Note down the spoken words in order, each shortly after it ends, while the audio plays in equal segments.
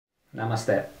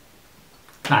Namaste.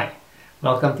 Hi,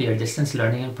 welcome to your distance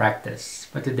learning and practice.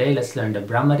 For today, let's learn the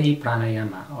Bhramari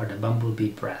Pranayama, or the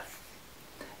bumblebee breath.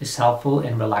 It's helpful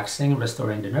in relaxing,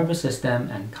 restoring the nervous system,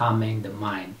 and calming the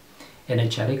mind.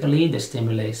 Energetically, this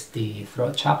stimulates the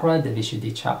throat chakra, the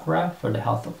Vishuddhi chakra, for the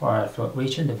health of our throat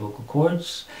region, the vocal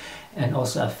cords, and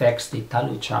also affects the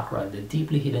Talu chakra, the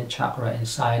deeply hidden chakra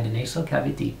inside the nasal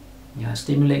cavity.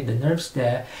 Stimulate the nerves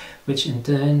there, which in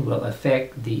turn will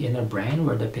affect the inner brain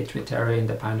where the pituitary and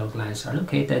the pineal glands are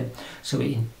located, so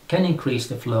it can increase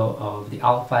the flow of the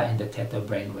alpha and the theta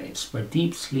brain waves for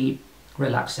deep sleep,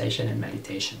 relaxation, and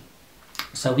meditation.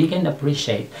 So we can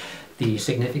appreciate the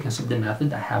significance of the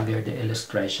method. I have here the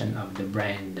illustration of the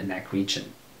brain, the neck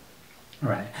region.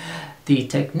 Right. The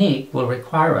technique will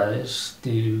require us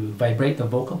to vibrate the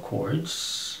vocal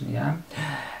cords,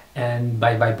 and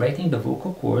by vibrating the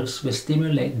vocal cords, we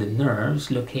stimulate the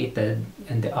nerves located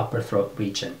in the upper throat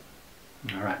region.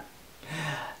 All right.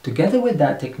 Together with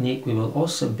that technique, we will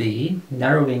also be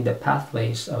narrowing the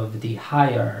pathways of the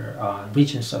higher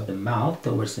regions of the mouth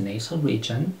towards the nasal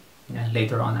region. And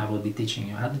later on, I will be teaching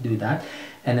you how to do that.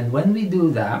 And then when we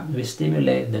do that, we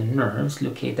stimulate the nerves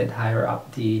located higher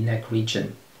up the neck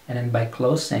region. And then by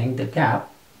closing the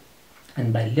gap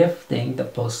and by lifting the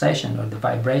pulsation or the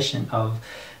vibration of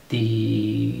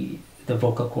the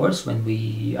vocal cords when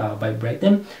we vibrate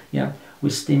them, we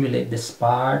stimulate this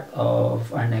part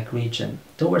of our neck region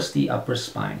towards the upper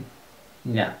spine.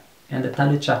 And the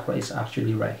Talu chakra is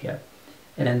actually right here.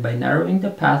 And then by narrowing the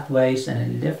pathways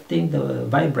and lifting the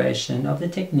vibration of the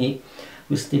technique,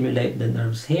 we stimulate the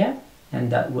nerves here,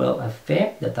 and that will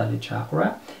affect the Talu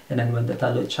chakra. And then when the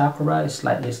Talu chakra is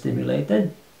slightly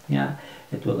stimulated,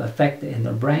 it will affect the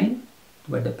inner brain,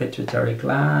 where the pituitary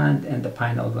gland and the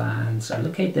pineal glands are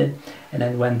located. And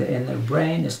then when the inner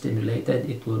brain is stimulated,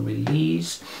 it will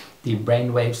release the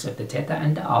brain waves of the theta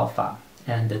and the alpha.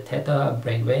 And the theta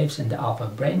brain waves and the alpha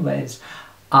brain waves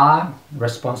are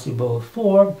responsible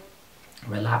for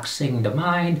relaxing the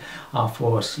mind,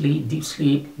 for sleep, deep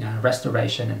sleep,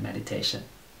 restoration, and meditation.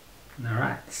 All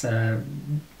right, so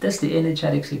that's the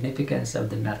energetic significance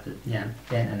of the method, in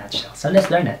a nutshell. So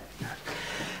let's learn it.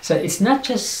 So it's not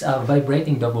just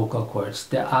vibrating the vocal cords.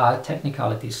 There are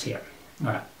technicalities here.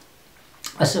 All right.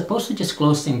 As opposed to just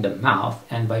closing the mouth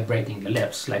and vibrating the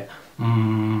lips, like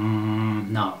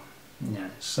no.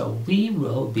 So we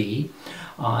will be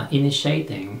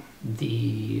initiating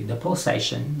the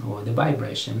pulsation or the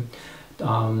vibration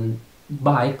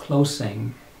by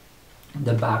closing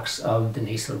the backs of the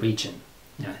nasal region.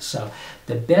 So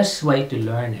the best way to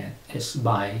learn it is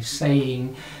by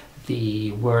saying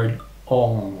the word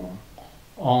Om,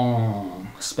 Om,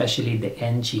 especially the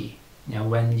NG.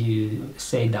 When you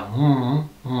say the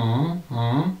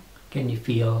can you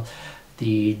feel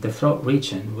the throat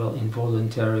region will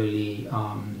involuntarily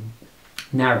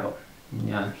narrow,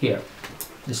 here,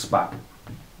 this spot,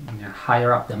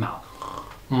 higher up the mouth.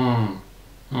 Can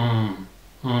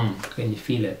you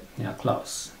feel it?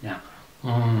 Close.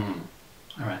 All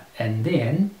right, and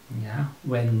then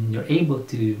when you're able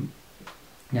to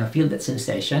feel that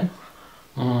sensation,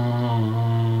 you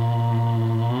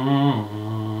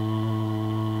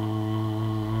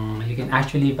can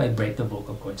actually vibrate the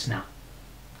vocal cords now.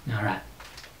 All right,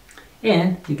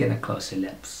 and you're gonna close your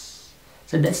lips.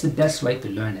 So that's the best way to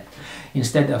learn it.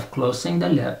 Instead of closing the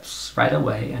lips right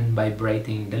away and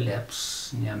vibrating the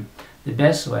lips, the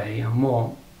best way, a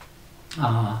more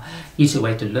easy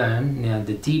way to learn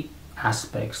the deep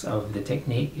aspects of the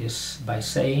technique is by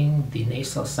saying the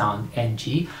nasal sound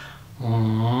NG,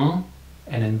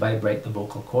 and then vibrate the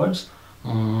vocal cords,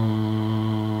 and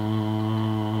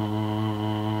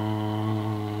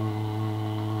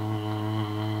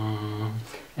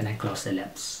then close the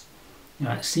lips.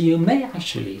 So you may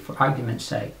actually, for argument's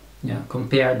sake,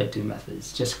 compare the two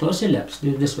methods. Just close your lips,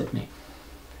 do this with me,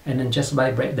 and then just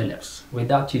vibrate the lips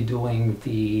without you doing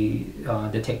the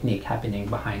technique happening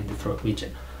behind the throat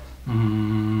region.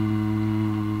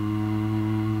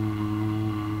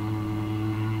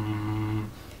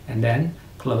 And then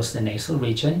close the nasal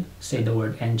region, say the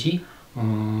word NG,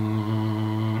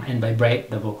 and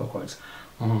vibrate the vocal cords.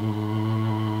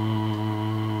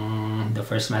 The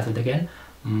first method again.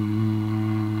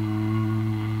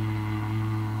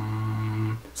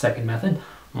 Second method.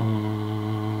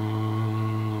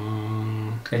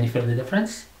 Can you feel the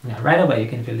difference? Right away you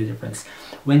can feel the difference.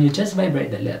 When you just vibrate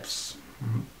the lips,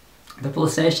 the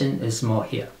pulsation is more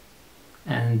here,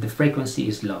 and the frequency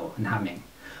is low and humming.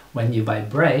 When you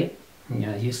vibrate,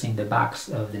 using the backs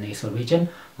of the nasal region,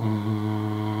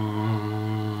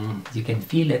 you can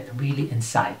feel it really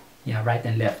inside. Yeah, right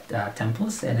and left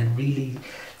temples, and then really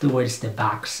towards the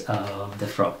backs of the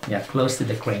throat. Yeah, close to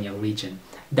the cranial region.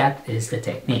 That is the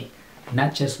technique.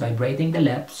 Not just vibrating the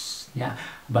lips, yeah,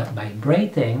 but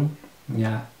vibrating,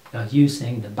 yeah,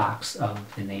 using the backs of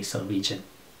the nasal region.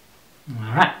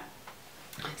 All right.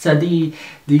 So the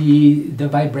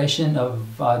vibration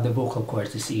of the vocal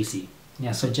cords is easy.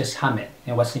 Yeah, so just hum it.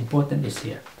 And what's important is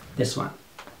here, this one.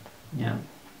 Yeah,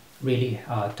 really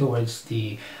towards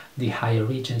the higher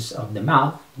regions of the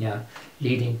mouth. Yeah,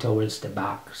 leading towards the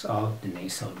backs of the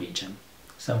nasal region.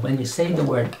 So when you say the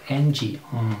word ng,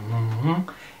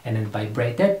 and then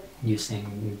vibrate it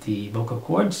using the vocal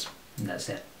cords, that's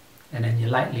it. And then you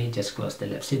lightly just close the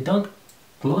lips. You don't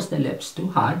close the lips too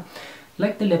hard,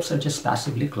 like the lips are just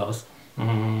passively closed,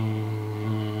 and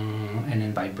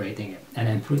then vibrating it. And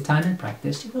then through time and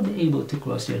practice, you will be able to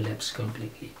close your lips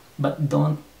completely. But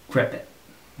don't grip it.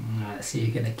 So you're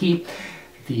gonna keep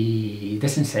the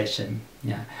sensation,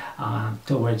 yeah,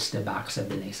 towards the backs of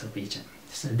the nasal region.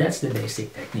 So that's the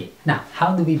basic technique. Now,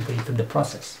 how do we breathe through the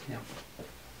process? Yeah.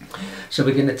 So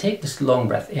we're gonna take this long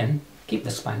breath in, keep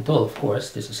the spine tall, of course,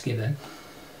 this is given.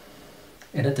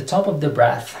 And at the top of the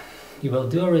breath, you will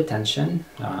do a retention,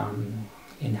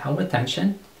 inhale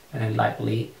retention, and then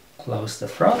lightly close the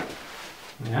throat,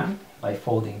 yeah, by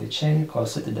folding the chin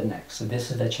closer to the neck. So this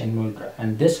is the chin mudra,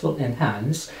 and this will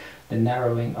enhance the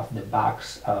narrowing of the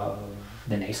backs of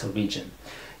the nasal region.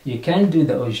 You can do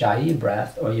the Ujjayi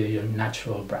breath or your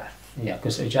natural breath, yeah,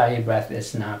 because Ujjayi breath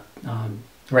is not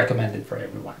recommended for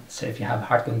everyone. So if you have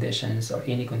heart conditions or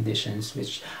any conditions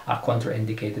which are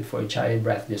contraindicated for Ujjayi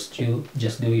breath, just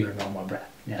do your normal breath.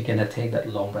 Yeah. You're gonna take that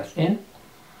long breath in,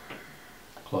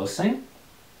 closing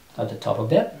at the top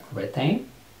of it, retain,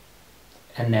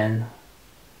 and then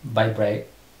vibrate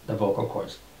the vocal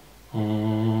cords.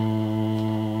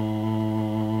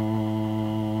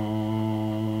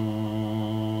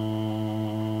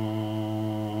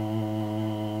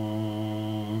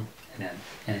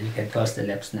 And you can close the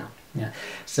lips now. Yeah.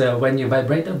 So when you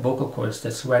vibrate the vocal cords,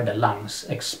 that's where the lungs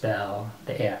expel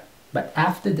the air. But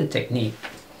after the technique,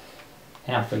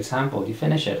 yeah, for example, you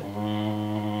finish it,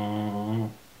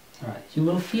 right, you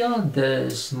will feel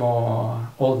there's more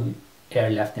old air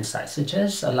left inside. So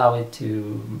just allow it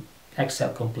to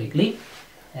exhale completely,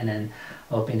 and then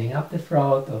opening up the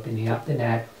throat, opening up the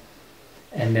neck,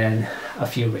 and then a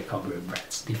few recovery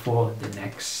breaths before the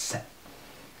next set.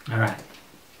 All right.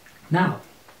 Now,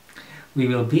 we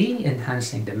will be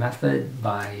enhancing the method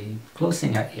by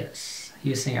closing our ears,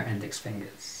 using our index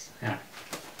fingers. Yeah.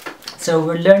 So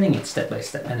we're learning it step by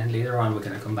step, and then later on we're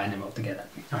going to combine them all together.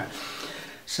 All right.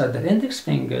 So the index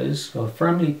fingers will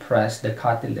firmly press the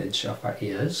cartilage of our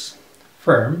ears,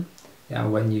 firm.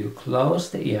 And when you close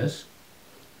the ears,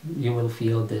 you will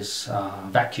feel this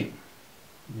vacuum.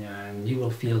 Yeah, and you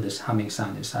will feel this humming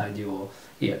sound inside your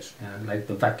ears, like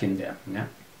the vacuum there. Yeah.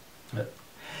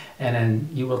 And then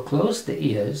you will close the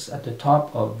ears at the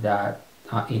top of that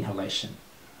inhalation.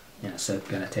 Yeah, so you're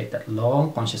going to take that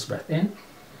long conscious breath in,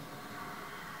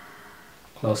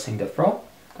 closing the throat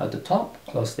at the top,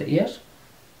 close the ears,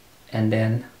 and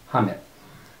then hum it.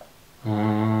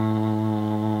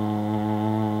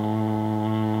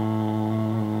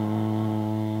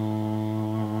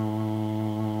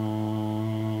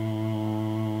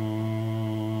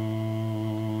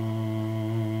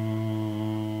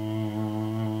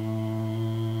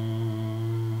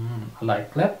 A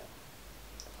light clap,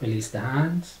 release the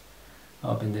hands,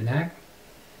 open the neck,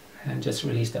 and just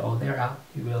release the old air out.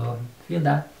 You will feel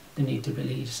that, the need to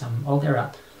release some old air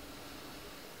out.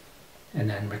 And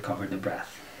then recover the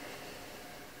breath.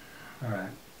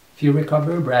 Alright, few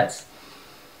recovery breaths.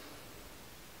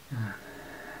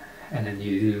 And then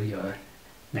you do your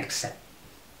next set.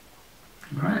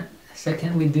 Alright,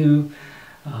 second we do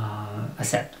a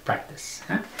set practice.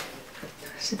 Huh?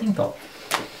 Sitting tall.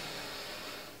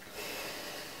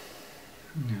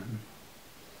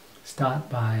 Start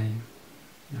by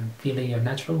feeling your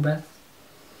natural breath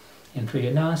in through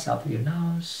your nose, out through your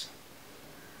nose.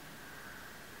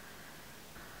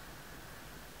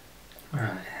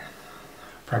 Alright,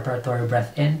 preparatory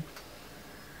breath in,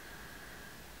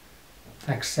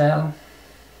 exhale.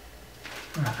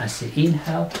 As you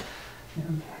inhale,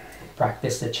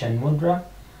 practice the chin mudra.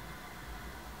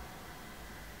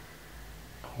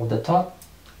 Hold the top,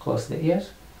 close the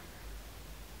ears,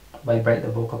 vibrate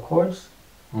the vocal cords.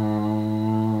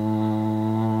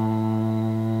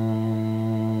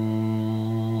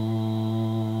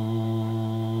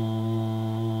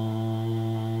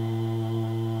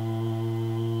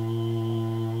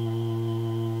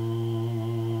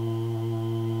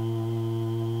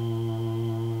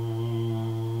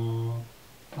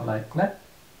 A light clap,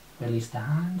 Release the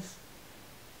hands.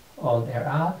 All air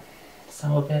out.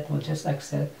 Some of it will just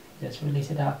exit. Just release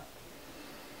it out.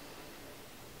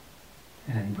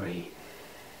 And breathe.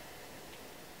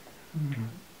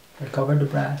 Recover the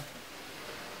breath.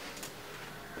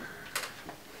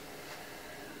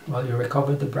 While you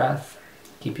recover the breath,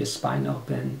 keep your spine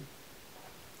open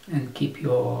and keep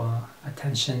your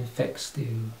attention fixed to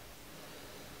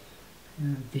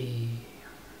the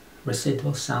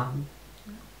residual sound.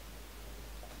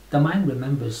 The mind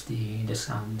remembers the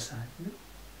sound inside.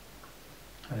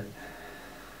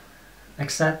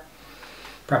 Exhale,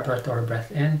 preparatory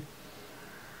breath in.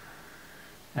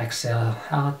 Exhale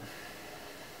out.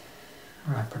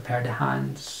 Alright, prepare the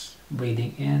hands,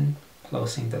 breathing in,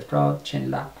 closing the throat, chin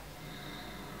lock.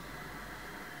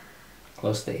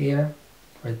 Close the ear,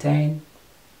 retain,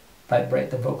 vibrate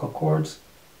the vocal cords.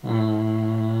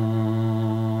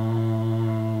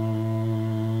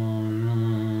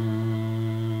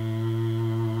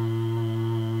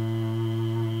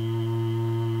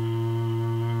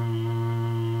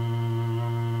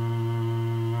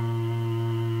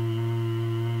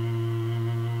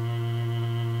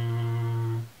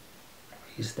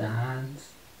 Release the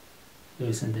hands,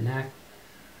 loosen the neck,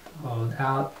 hold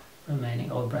out,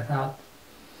 remaining all breath out.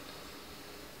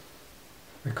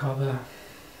 Recover.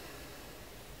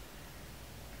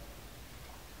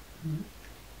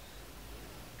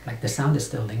 Like the sound is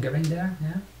still lingering there,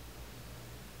 yeah?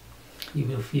 You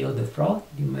will feel the throat,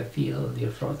 you may feel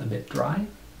your throat a bit dry,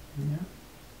 yeah?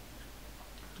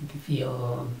 If you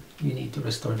feel you need to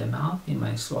restore the mouth, you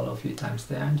might swallow a few times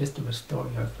there just to restore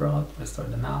your throat, restore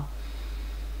the mouth.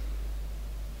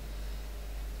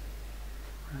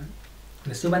 Right.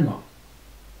 Let's do one more.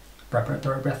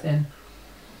 Preparatory breath in.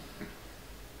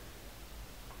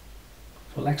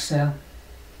 Full exhale.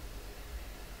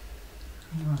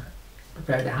 Right.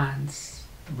 Prepare the hands,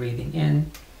 breathing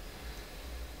in.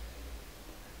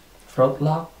 Throat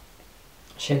lock,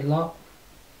 chin lock,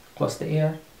 close the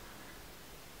ear.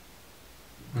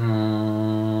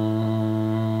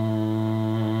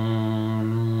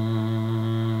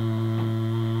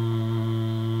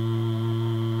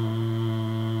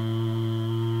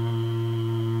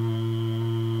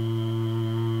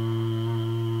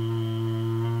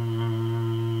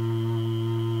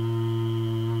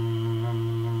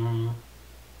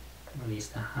 Release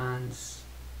the hands,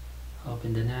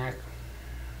 open the neck,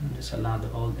 and just allow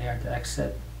the old air to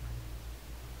exit.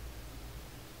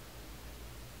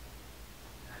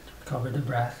 Recover the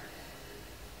breath.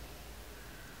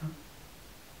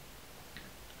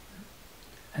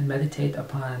 And meditate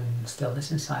upon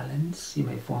stillness and silence. You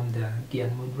may form the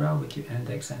Gyan Mudra with your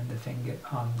index and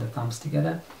the thumbs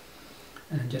together.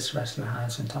 And just rest your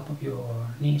hands on top of your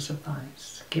knees or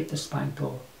thighs. Keep the spine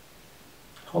taut.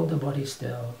 Hold the body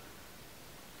still.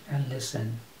 And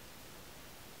listen.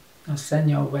 Now send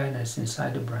your awareness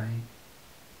inside the brain.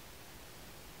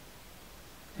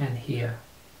 And hear.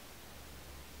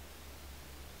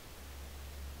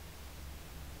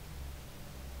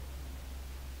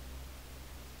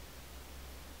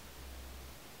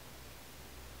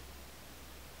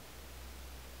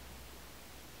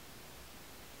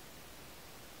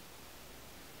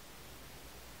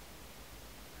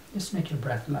 Just make your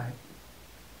breath light.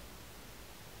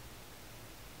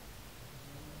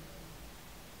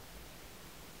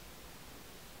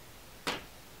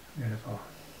 Beautiful.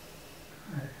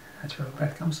 Natural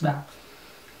breath comes back.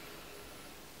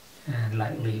 And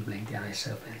lightly blink the eyes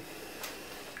open.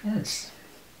 Yes.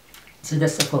 So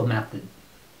that's the full method.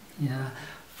 Yeah.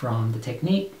 From the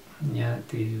technique, yeah,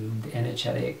 to the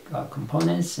energetic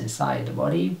components inside the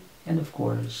body, and of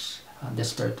course the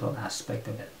spiritual aspect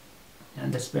of it.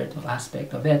 And the spiritual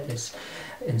aspect of it is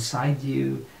inside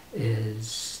you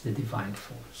is the divine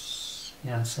force.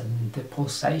 Yes, and the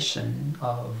pulsation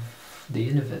of the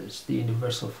universe, the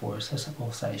universal force, has a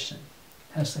pulsation,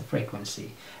 has a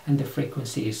frequency, and the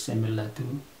frequency is similar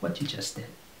to what you just did.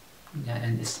 Yeah,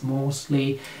 and it's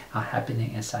mostly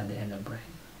happening inside the inner brain.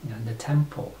 You know, the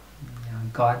temple. You know,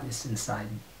 God is inside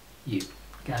you.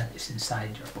 God is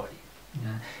inside your body.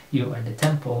 Yeah, you are the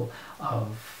temple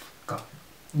of God.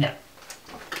 Yeah.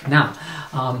 Now,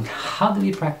 how do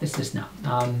we practice this now?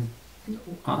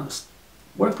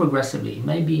 Work progressively.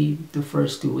 Maybe the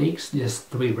first 2 weeks, just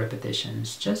 3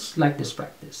 repetitions, just like this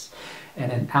practice.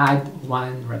 And then add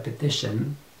 1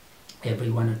 repetition every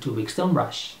 1 or 2 weeks. Don't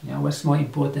rush. You know, what's more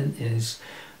important is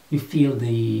you feel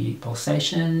the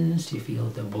pulsations, you feel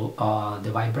the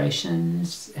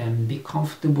vibrations, and be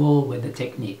comfortable with the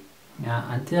technique.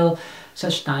 Until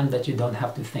such time that you don't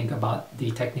have to think about the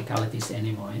technicalities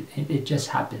anymore. It just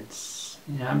happens.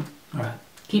 Yeah. All right.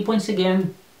 Key points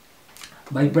again.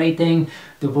 vibrating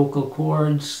the vocal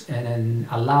cords, and then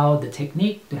allow the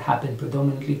technique to happen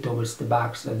predominantly towards the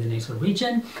backs of the nasal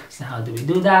region. So how do we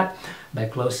do that? By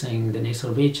closing the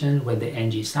nasal region with the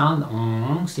NG sound,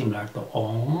 similar to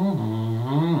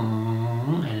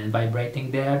and then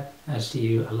vibrating there as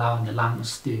you allow the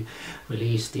lungs to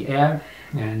release the air,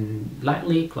 and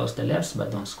lightly close the lips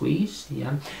but don't squeeze.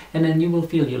 And then you will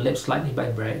feel your lips slightly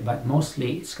vibrate, but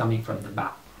mostly it's coming from the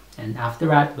back. And after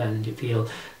that, when you feel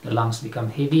the lungs become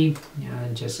heavy,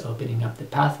 just opening up the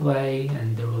pathway,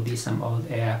 and there will be some old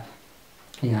air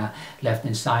left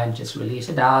inside, just release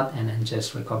it out, and then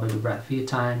just recover the breath a few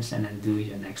times, and then do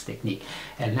your next technique.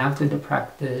 And after the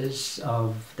practice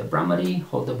of the Bhramari,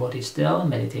 hold the body still,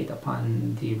 meditate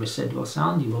upon the residual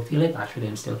sound. You will feel it. Actually,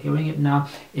 I'm still hearing it now.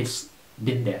 It's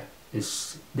been there.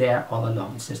 It's there all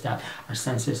along. It's just that our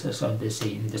senses are so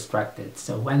busy and distracted.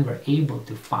 So when we're able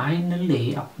to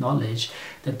finally acknowledge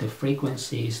that the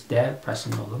frequency is there,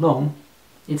 present all along,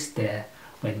 it's there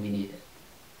when we need it.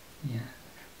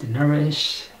 To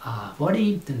nourish our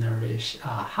body, to nourish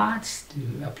our hearts,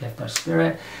 to uplift our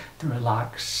spirit, to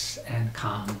relax and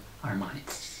calm our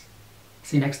minds.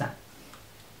 See you next time.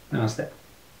 Namaste.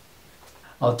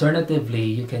 Alternatively,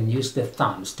 you can use the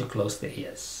thumbs to close the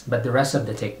ears, but the rest of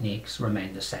the techniques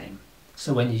remain the same.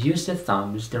 So when you use the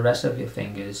thumbs, the rest of your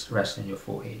fingers rest on your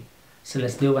forehead. So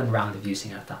let's do one round of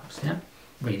using our thumbs.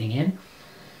 Breathing in,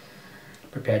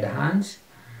 prepare the hands,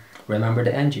 remember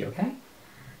the NG, okay?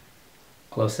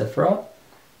 Close the throat,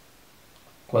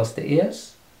 close the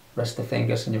ears, rest the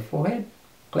fingers on your forehead,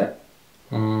 clip.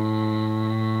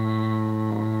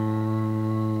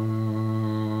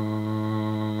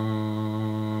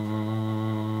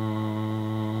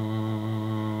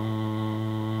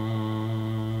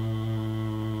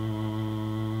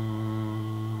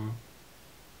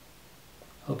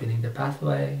 Opening the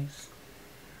pathways,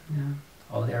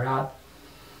 all air out,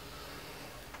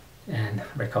 and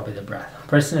recover the breath.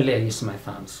 Personally, I use my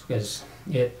thumbs because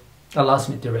it allows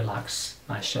me to relax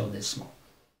my shoulders more.